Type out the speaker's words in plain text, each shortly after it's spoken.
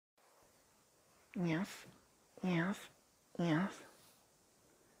Yes, yes, yes.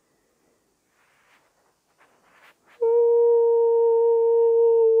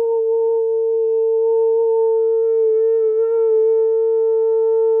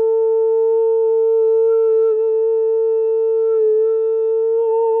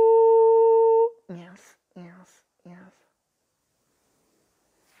 Yes, yes, yes.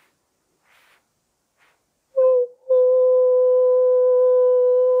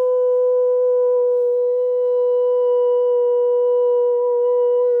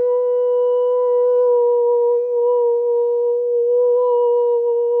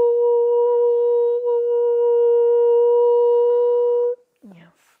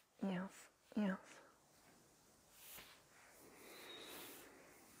 Yes, yes, yes.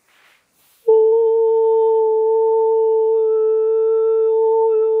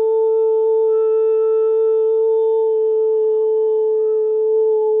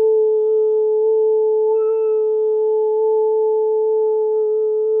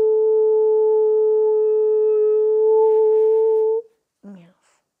 Yes,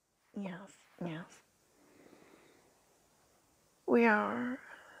 yes, yes. We are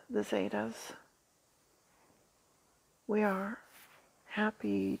the Zetas. We are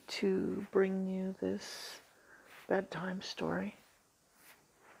happy to bring you this bedtime story.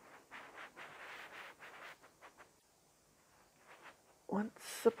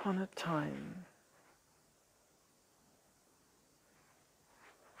 Once upon a time,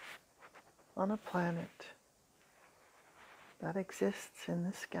 on a planet that exists in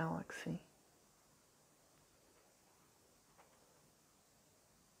this galaxy,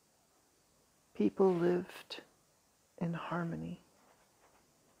 people lived in harmony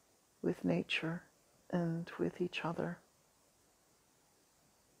with nature and with each other.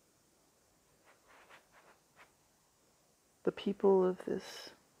 The people of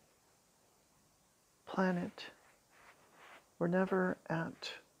this planet were never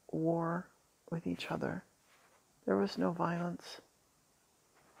at war with each other. There was no violence.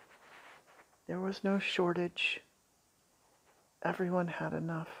 There was no shortage. Everyone had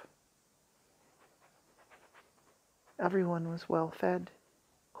enough. Everyone was well fed,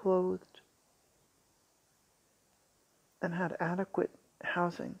 clothed, and had adequate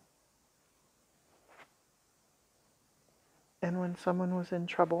housing. And when someone was in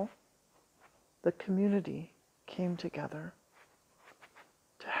trouble, the community came together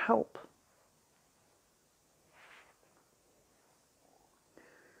to help.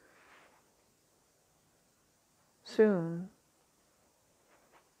 Soon,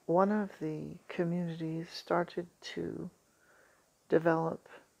 one of the communities started to develop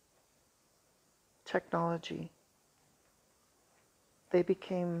technology. They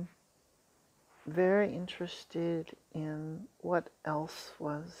became very interested in what else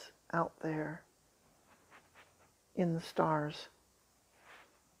was out there in the stars,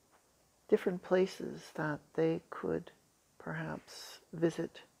 different places that they could perhaps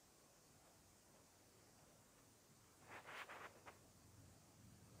visit.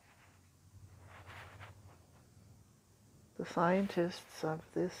 The scientists of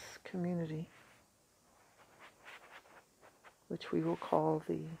this community, which we will call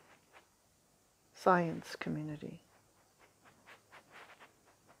the science community,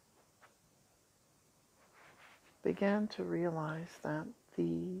 began to realize that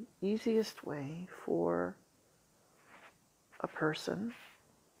the easiest way for a person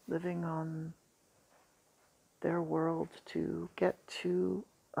living on their world to get to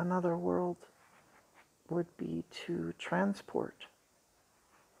another world would be to transport,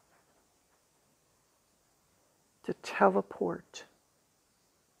 to teleport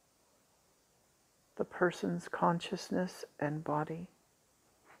the person's consciousness and body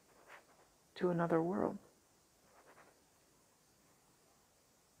to another world.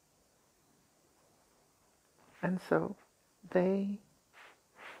 And so they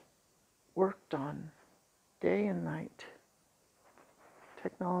worked on, day and night,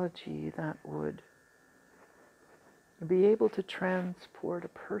 technology that would be able to transport a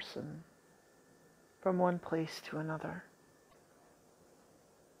person from one place to another.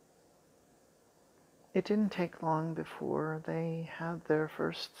 It didn't take long before they had their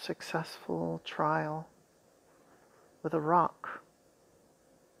first successful trial with a rock.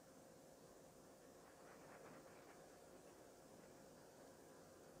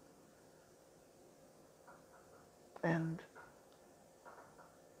 And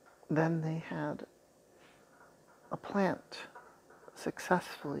then they had a plant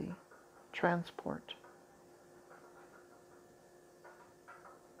successfully transport.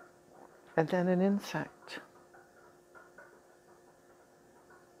 And then an insect.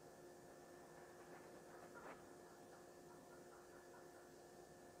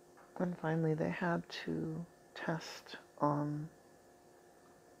 And finally, they had to test on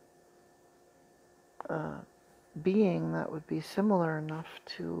a being that would be similar enough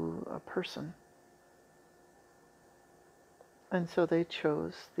to a person. And so they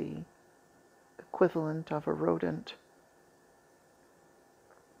chose the equivalent of a rodent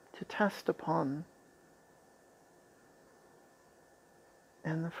to test upon.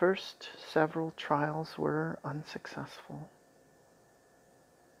 And the first several trials were unsuccessful.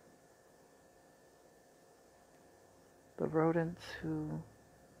 The rodents who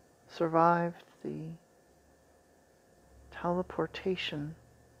survived the teleportation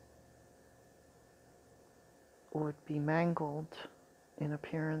would be mangled in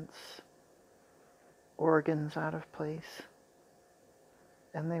appearance, organs out of place,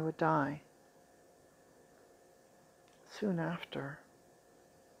 and they would die soon after.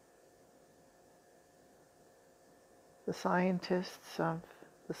 The scientists of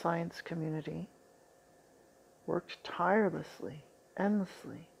the science community worked tirelessly,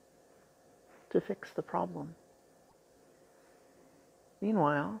 endlessly, to fix the problem.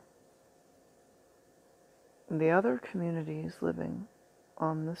 Meanwhile, the other communities living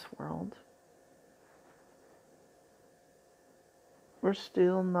on this world were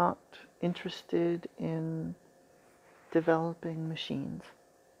still not interested in developing machines.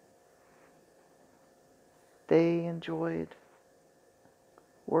 They enjoyed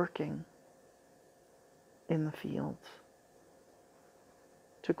working in the fields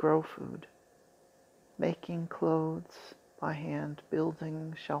to grow food, making clothes by hand,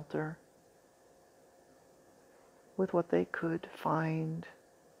 building shelter with what they could find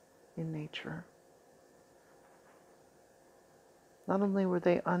in nature. Not only were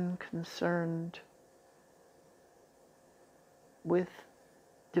they unconcerned with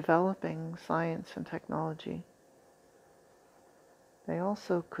developing science and technology, they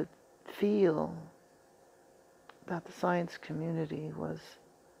also could feel that the science community was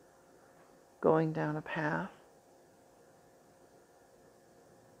going down a path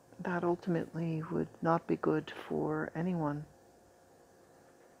that ultimately would not be good for anyone.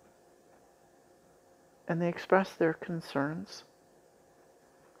 And they expressed their concerns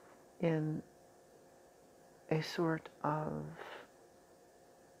in a sort of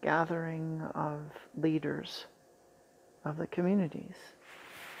gathering of leaders of the communities,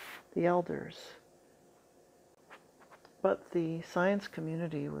 the elders. But the science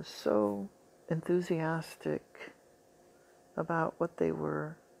community was so enthusiastic about what they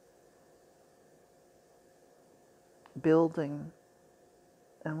were building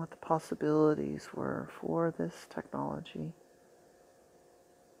and what the possibilities were for this technology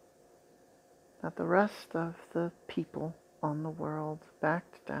that the rest of the people on the world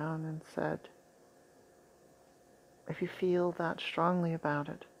backed down and said, if you feel that strongly about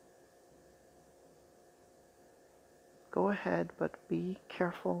it, go ahead, but be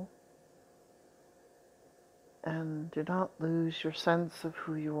careful and do not lose your sense of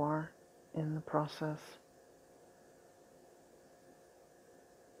who you are in the process.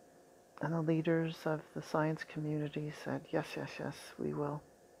 And the leaders of the science community said, yes, yes, yes, we will.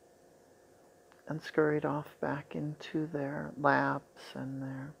 And scurried off back into their labs and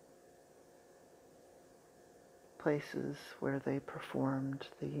their places where they performed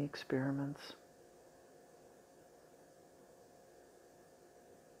the experiments.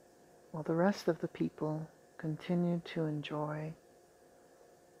 While the rest of the people continued to enjoy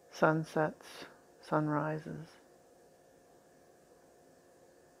sunsets, sunrises,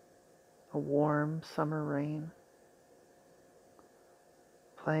 a warm summer rain,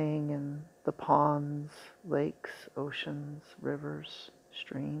 playing in the ponds, lakes, oceans, rivers,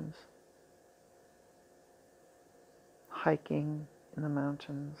 streams, hiking in the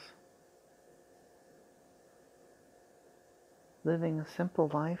mountains, living a simple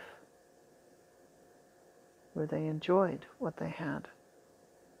life where they enjoyed what they had.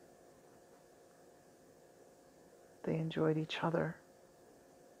 They enjoyed each other.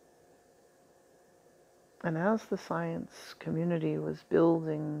 And as the science community was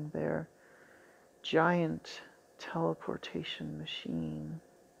building their giant teleportation machine,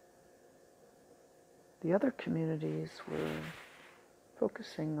 the other communities were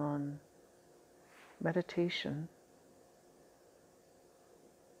focusing on meditation,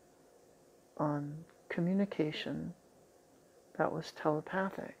 on communication that was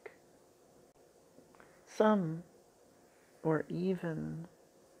telepathic. Some were even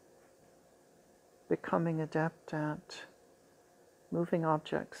becoming adept at moving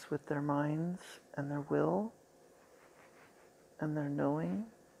objects with their minds and their will and their knowing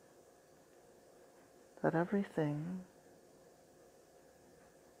that everything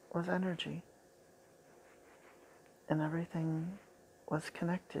was energy, and everything was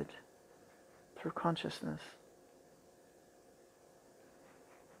connected through consciousness.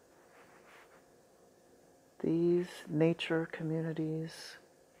 These nature communities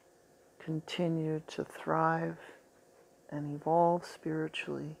continued to thrive and evolve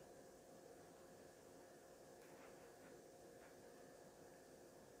spiritually.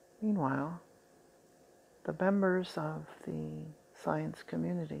 Meanwhile, the members of the science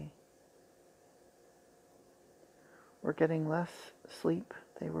community were getting less sleep.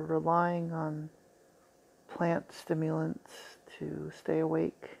 They were relying on plant stimulants to stay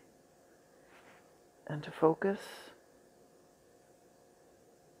awake and to focus.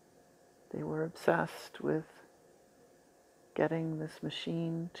 They were obsessed with getting this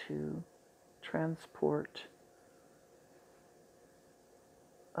machine to transport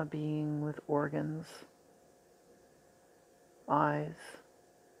a being with organs, eyes,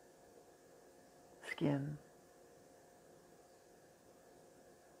 skin.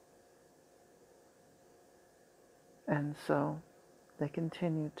 And so they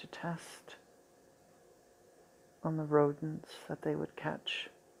continued to test on the rodents that they would catch.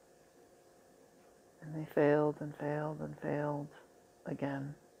 And they failed and failed and failed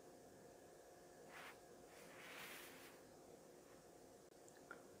again.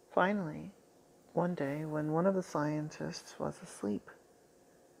 Finally, one day when one of the scientists was asleep,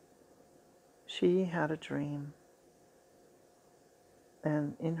 she had a dream.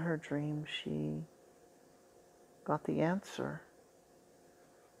 And in her dream, she got the answer,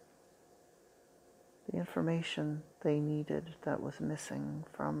 the information they needed that was missing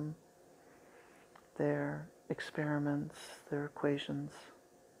from their experiments, their equations.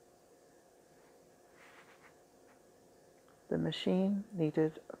 The machine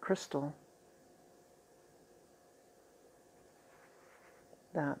needed a crystal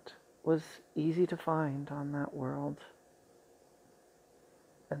that was easy to find on that world.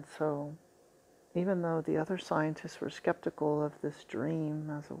 And so, even though the other scientists were skeptical of this dream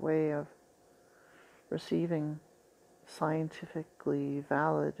as a way of receiving scientifically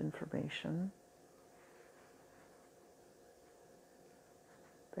valid information,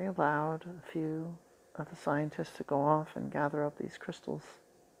 they allowed a few of the scientists to go off and gather up these crystals.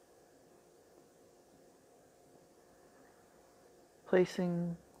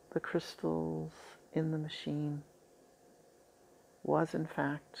 Placing the crystals in the machine was in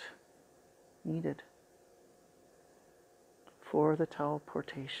fact needed for the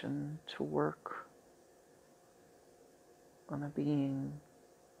teleportation to work on a being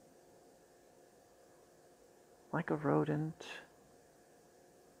like a rodent,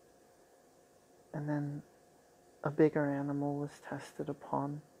 and then a bigger animal was tested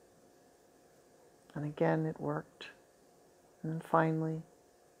upon, and again it worked. And then finally,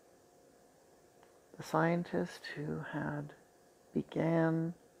 the scientist who had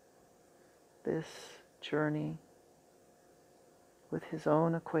began this journey with his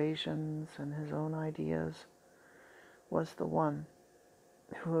own equations and his own ideas was the one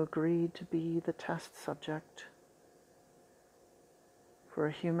who agreed to be the test subject for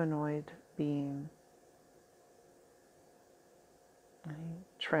a humanoid being. And he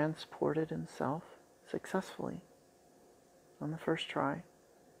transported himself successfully on the first try.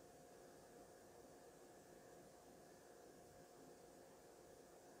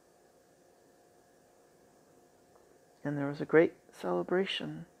 And there was a great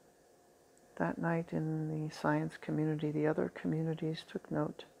celebration that night in the science community. The other communities took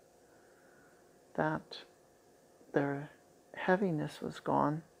note that their heaviness was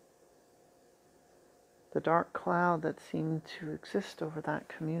gone. The dark cloud that seemed to exist over that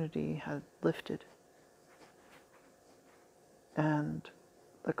community had lifted. And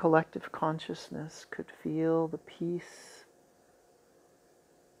the collective consciousness could feel the peace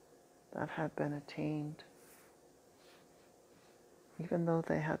that had been attained, even though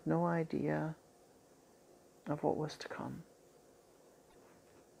they had no idea of what was to come.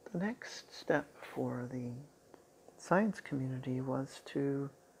 The next step for the science community was to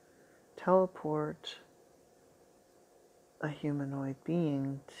teleport a humanoid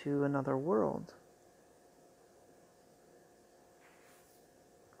being to another world,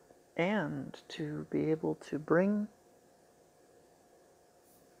 and to be able to bring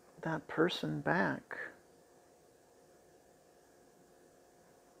that person back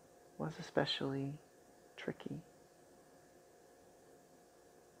was especially tricky.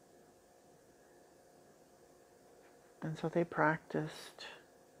 And so they practiced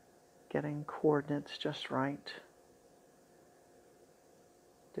getting coordinates just right.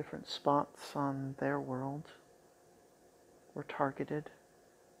 Different spots on their world were targeted.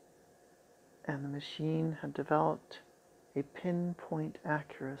 and the machine had developed a pinpoint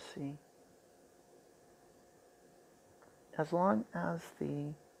accuracy. As long as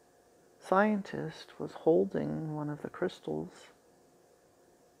the scientist was holding one of the crystals,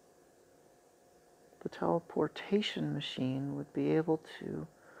 the teleportation machine would be able to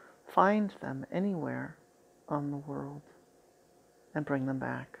find them anywhere on the world and bring them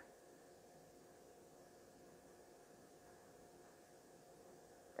back.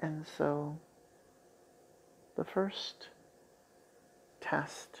 And so the first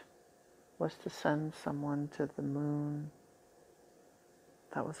test was to send someone to the moon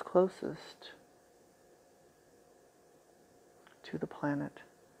that was closest to the planet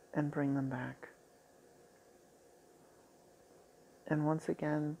and bring them back. And once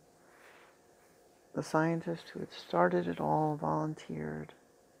again, the scientist who had started it all volunteered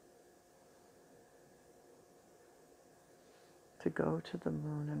to go to the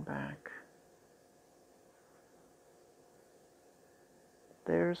moon and back.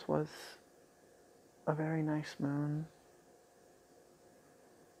 Theirs was a very nice moon,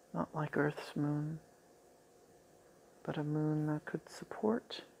 not like Earth's moon, but a moon that could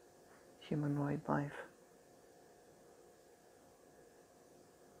support humanoid life.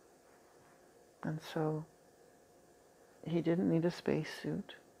 And so he didn't need a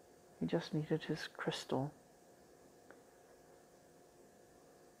spacesuit, he just needed his crystal.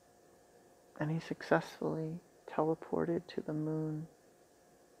 And he successfully teleported to the moon.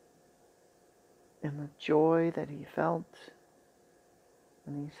 And the joy that he felt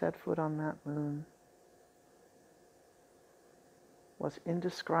when he set foot on that moon was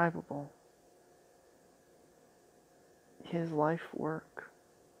indescribable. His life work,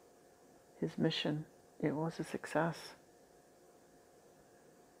 his mission, it was a success.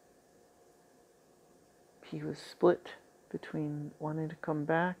 He was split between wanting to come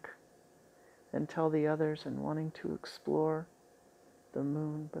back and tell the others and wanting to explore the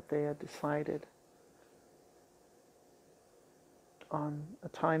moon, but they had decided on a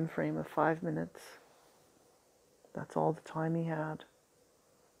time frame of 5 minutes. That's all the time he had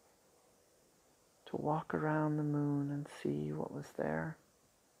to walk around the moon and see what was there.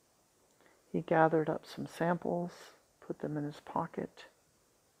 He gathered up some samples, put them in his pocket,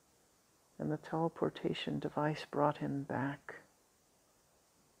 and the teleportation device brought him back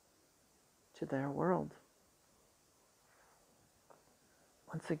to their world.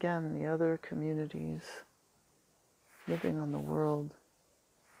 Once again, the other communities living on the world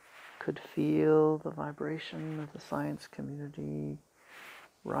could feel the vibration of the science community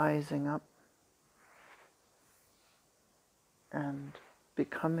rising up and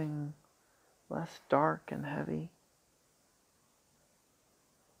becoming less dark and heavy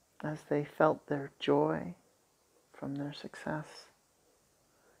as they felt their joy from their success,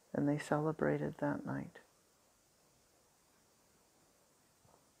 and they celebrated that night.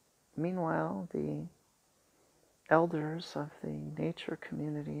 Meanwhile, the elders of the nature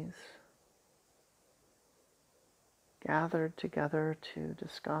communities gathered together to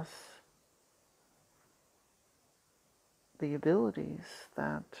discuss the abilities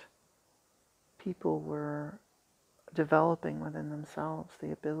that people were developing within themselves,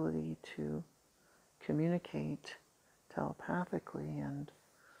 the ability to communicate telepathically and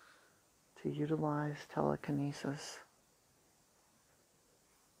to utilize telekinesis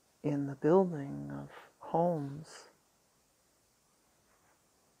in the building of homes.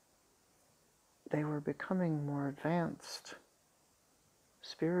 They were becoming more advanced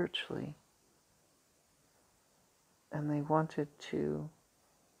spiritually, and they wanted to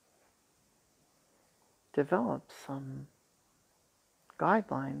develop some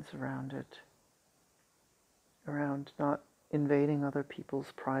guidelines around it, around not invading other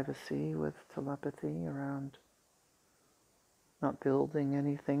people's privacy with telepathy, around not building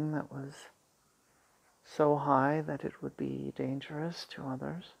anything that was so high that it would be dangerous to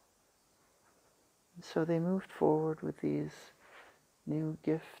others. So they moved forward with these new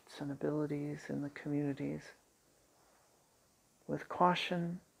gifts and abilities in the communities with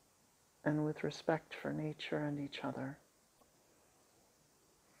caution and with respect for nature and each other.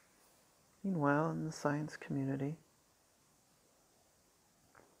 Meanwhile, in the science community,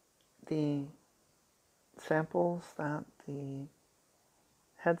 the samples that the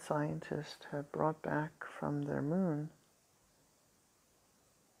head scientist had brought back from their moon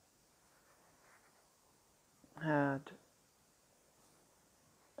had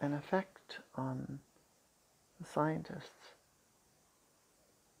an effect on the scientists.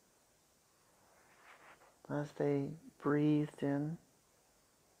 As they breathed in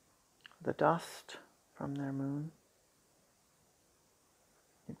the dust from their moon,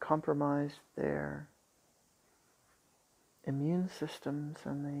 It compromised their immune systems,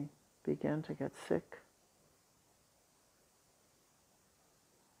 and they began to get sick.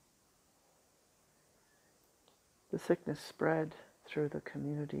 The sickness spread through the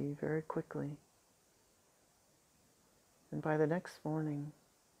community very quickly. And by the next morning,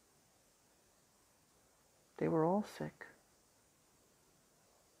 they were all sick.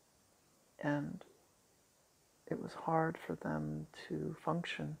 And it was hard for them to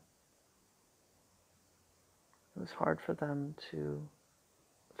function. It was hard for them to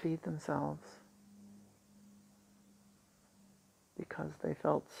feed themselves because they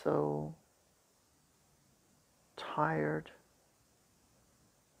felt so tired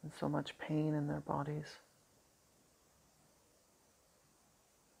and so much pain in their bodies.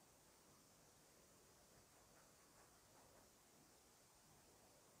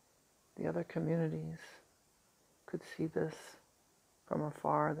 The other communities could see this from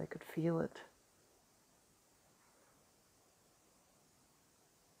afar. They could feel it.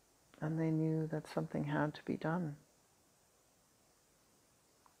 And they knew that something had to be done.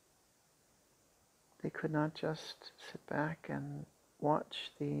 They could not just sit back and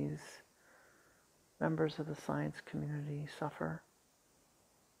watch these members of the science community suffer.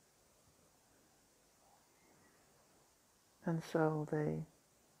 And so they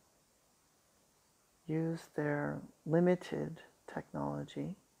used their limited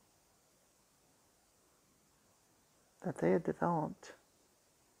technology that they had developed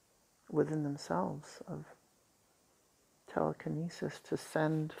within themselves of telekinesis to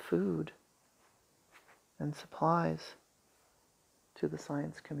send food and supplies to the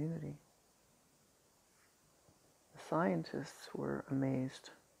science community. The scientists were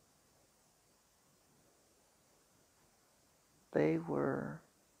amazed. They were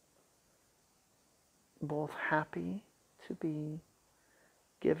both happy to be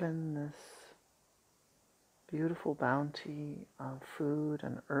given this beautiful bounty of food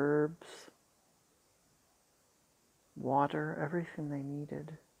and herbs, water, everything they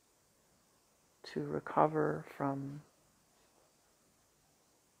needed to recover from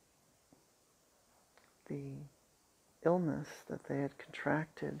the illness that they had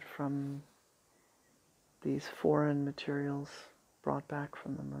contracted from these foreign materials brought back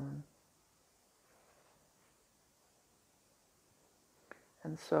from the moon.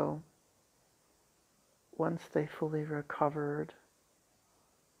 And so, once they fully recovered,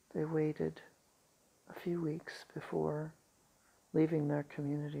 they waited a few weeks before leaving their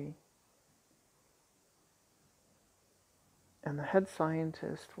community. And the head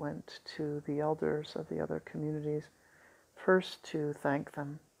scientist went to the elders of the other communities first to thank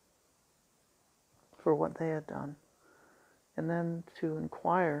them for what they had done, and then to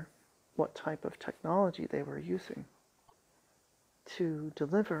inquire what type of technology they were using to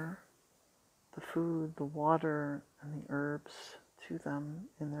deliver the food, the water, and the herbs to them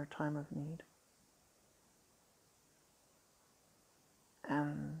in their time of need.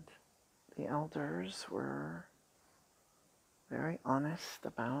 And the elders were very honest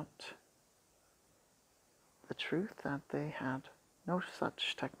about the truth that they had no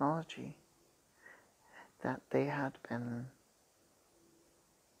such technology, that they had been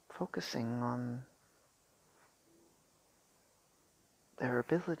focusing on their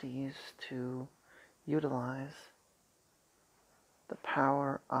abilities to utilize the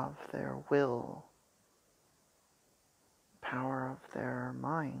power of their will, power of their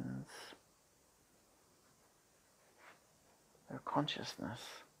minds, their consciousness,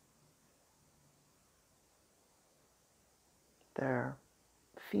 their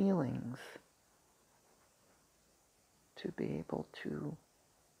feelings, to be able to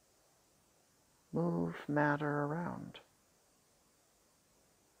move matter around.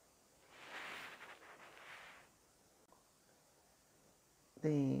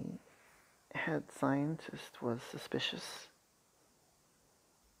 The head scientist was suspicious,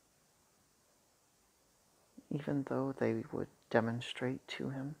 even though they would demonstrate to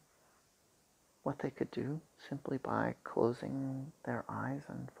him what they could do simply by closing their eyes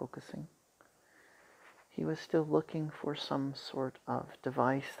and focusing. He was still looking for some sort of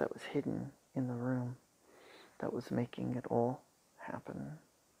device that was hidden in the room that was making it all happen.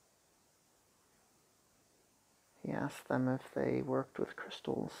 He asked them if they worked with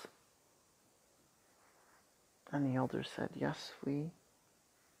crystals, and the elders said, yes, we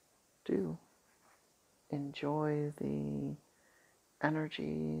do enjoy the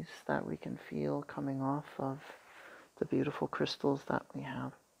energies that we can feel coming off of the beautiful crystals that we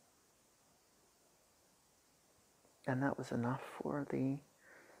have. And that was enough for the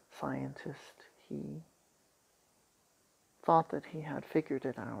scientist. He thought that he had figured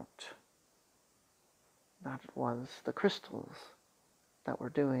it out, that it was the crystals that were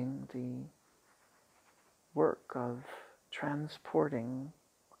doing the work of transporting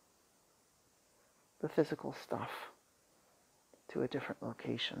the physical stuff to a different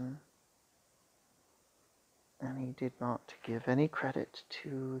location. And he did not give any credit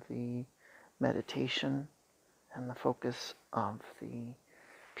to the meditation and the focus of the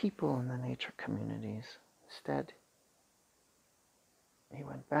people in the nature communities. Instead, he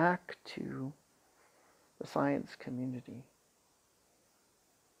went back to the science community,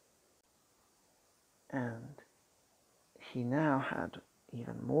 and he now had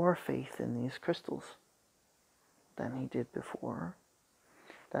even more faith in these crystals than he did before,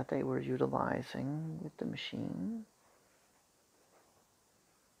 that they were utilizing with the machine.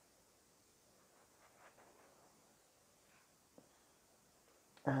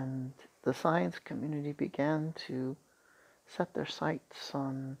 And the science community began to set their sights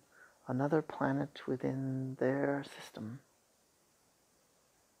on another planet within their system.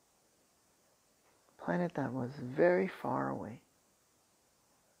 A planet that was very far away.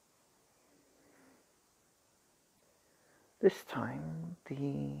 This time,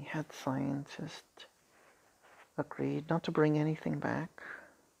 the head scientist agreed not to bring anything back,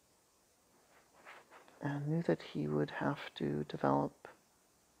 and knew that he would have to develop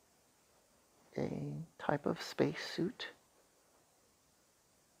a type of spacesuit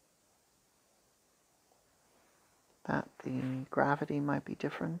that the gravity might be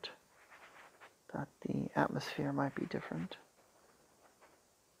different, that the atmosphere might be different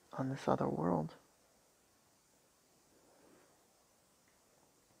on this other world.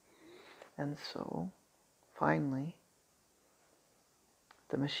 And so, finally,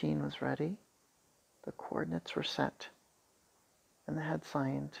 the machine was ready, the coordinates were set, and the head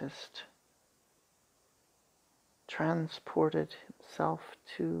scientist transported himself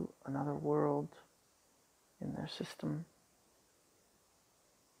to another world in their system.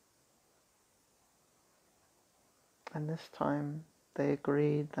 And this time they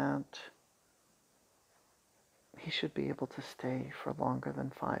agreed that he should be able to stay for longer than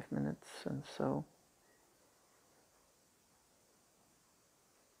 5 minutes, and so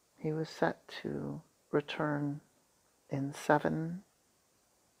he was set to return in 7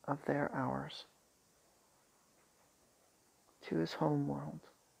 of their hours to his home world,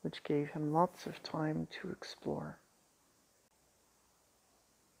 which gave him lots of time to explore.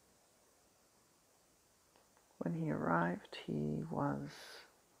 When he arrived, he was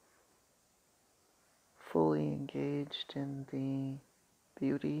fully engaged in the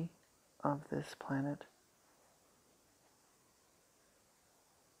beauty of this planet.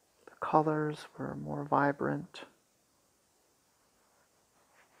 The colors were more vibrant.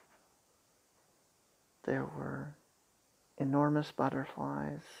 There were enormous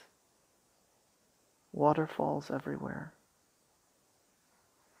butterflies, waterfalls everywhere,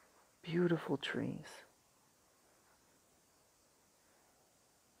 beautiful trees.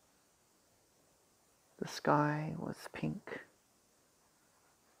 The sky was pink,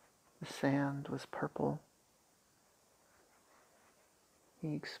 the sand was purple.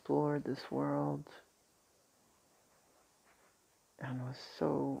 He explored this world and was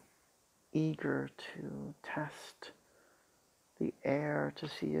so eager to test the air to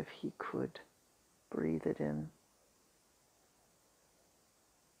see if he could breathe it in.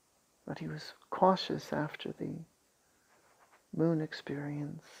 But he was cautious after the moon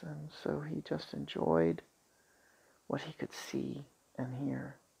experience, and so he just enjoyed what he could see and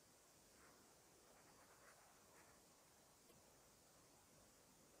hear.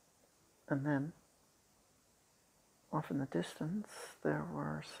 And then, off in the distance, there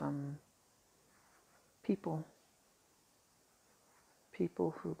were some people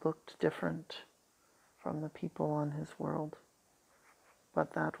who looked different from the people on his world,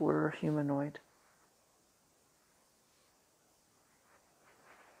 but that were humanoid.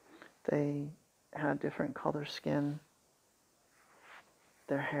 They had different color skin.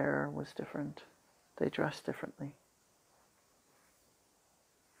 Their hair was different. They dressed differently.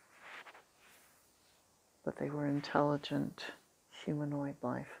 But they were intelligent, humanoid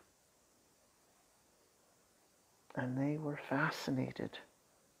life. And they were fascinated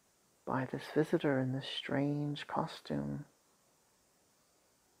by this visitor in this strange costume.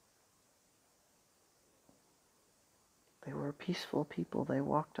 They were peaceful people. They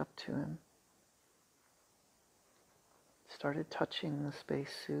walked up to him, started touching the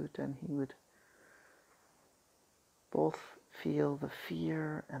spacesuit, and he would both feel the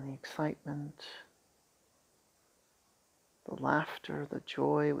fear and the excitement, the laughter, the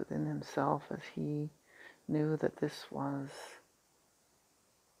joy within himself as he knew that this was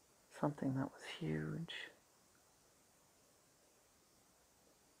something that was huge.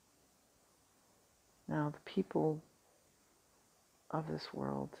 Now, the people of this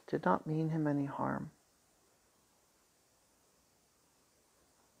world did not mean him any harm.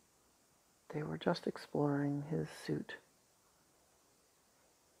 They were just exploring his suit.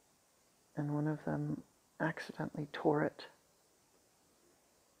 And one of them accidentally tore it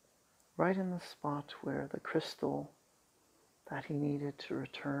right in the spot where the crystal that he needed to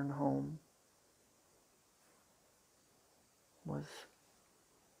return home was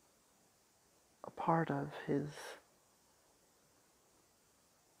a part of his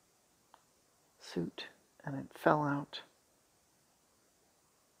suit, and it fell out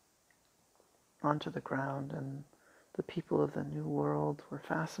onto the ground, and the people of the New World were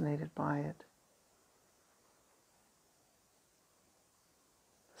fascinated by it.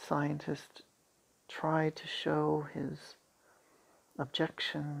 Scientists tried to show his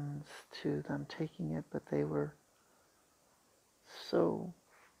objections to them taking it, but they were so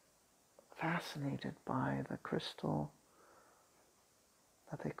fascinated by the crystal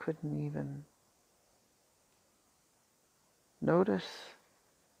that they couldn't even notice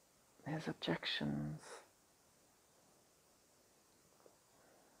his objections.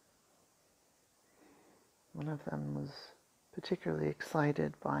 One of them was particularly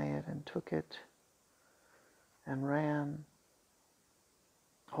excited by it and took it and ran,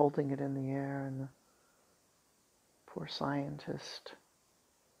 holding it in the air, and the poor scientist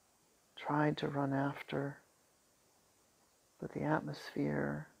tried to run after, but the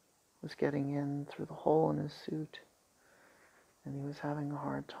atmosphere was getting in through the hole in his suit, and he was having a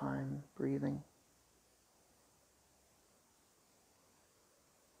hard time breathing.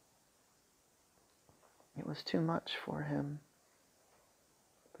 It was too much for him,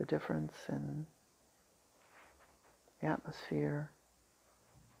 the difference in the atmosphere.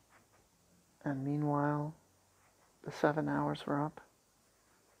 And meanwhile, the 7 hours were up.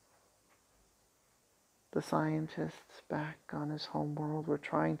 The scientists back on his home world were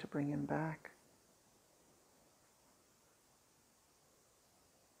trying to bring him back.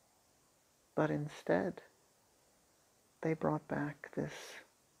 But instead, they brought back this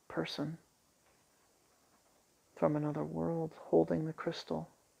person from another world holding the crystal.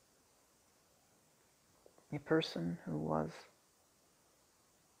 A person who was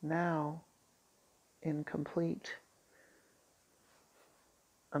now in complete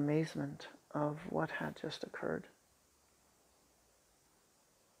amazement of what had just occurred.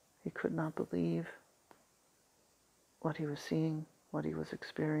 He could not believe what he was seeing, what he was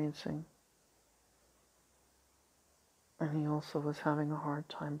experiencing. And he also was having a hard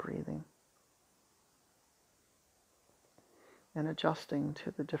time breathing and adjusting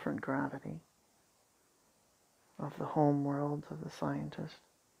to the different gravity of the home world of the scientist.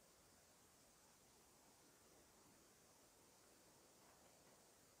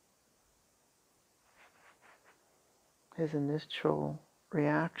 His initial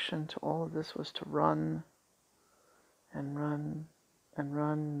reaction to all of this was to run and run and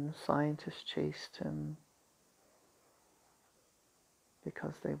run. The scientists chased him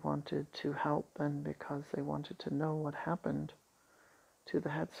because they wanted to help and because they wanted to know what happened to the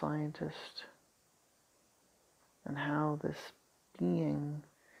head scientist and how this being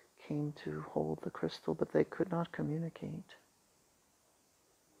came to hold the crystal, but they could not communicate.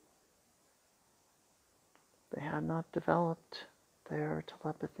 They had not developed their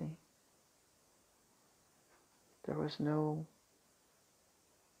telepathy. There was no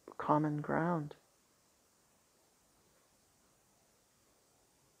common ground.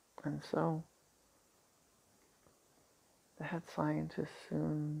 And so the head scientist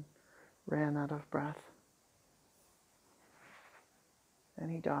soon ran out of breath,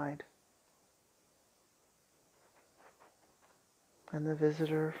 and he died. And the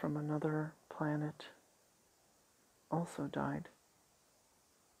visitor from another planet also died,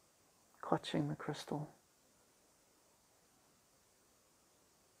 clutching the crystal.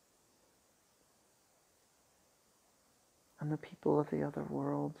 And the people of the other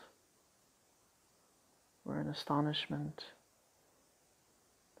world were in astonishment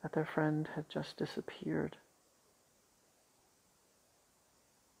that their friend had just disappeared.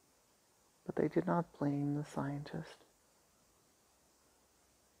 But they did not blame the scientist.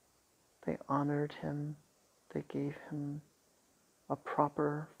 They honored him. They gave him a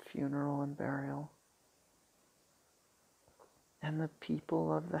proper funeral and burial. And the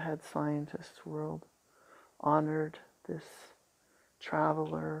people of the head scientist's world honored this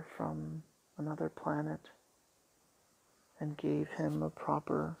traveler from another planet and gave him a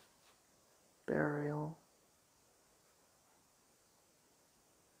proper burial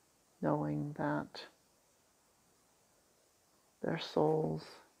knowing that their souls,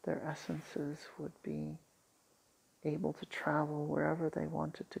 their essences would be able to travel wherever they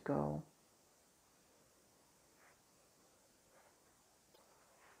wanted to go.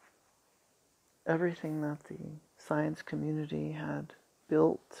 Everything that the science community had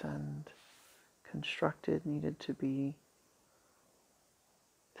built and constructed needed to be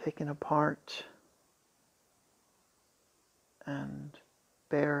taken apart and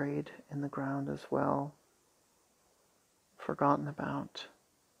buried in the ground as well, forgotten about,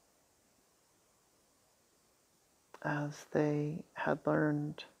 as they had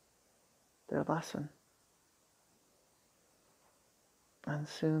learned their lesson. And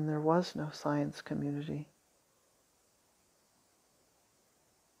soon there was no science community.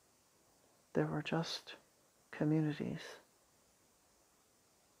 There were just communities.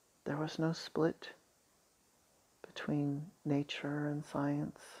 There was no split between nature and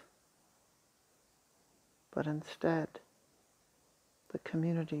science, but instead the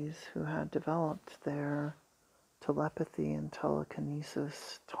communities who had developed their telepathy and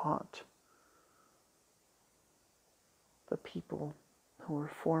telekinesis taught the people who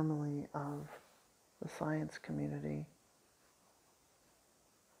were formerly of the science community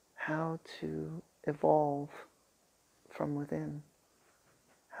how to evolve from within,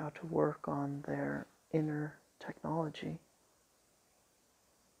 how to work on their inner technology,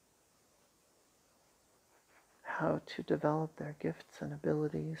 how to develop their gifts and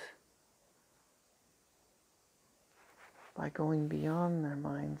abilities by going beyond their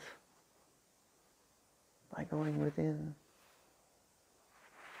minds, by going within.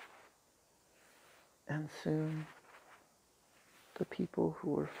 And soon, the people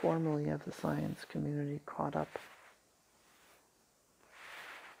who were formerly of the science community caught up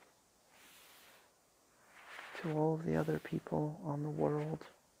to all of the other people on the world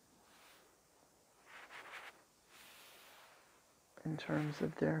in terms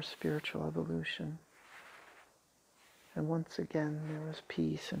of their spiritual evolution. And once again, there was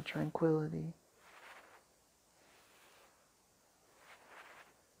peace and tranquility.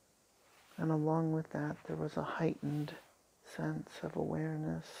 And along with that, there was a heightened sense of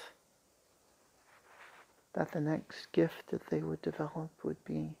awareness that the next gift that they would develop would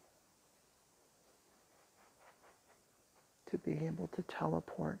be to be able to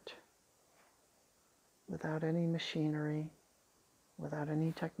teleport without any machinery, without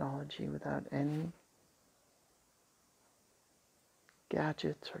any technology, without any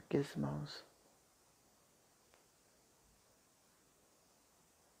gadgets or gizmos.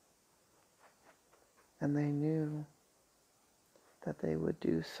 And they knew that they would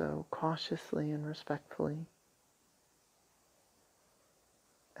do so cautiously and respectfully,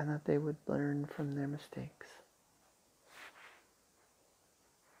 and that they would learn from their mistakes.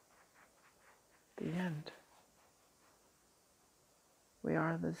 The end. We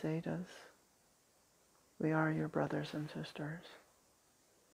are the Zetas. We are your brothers and sisters.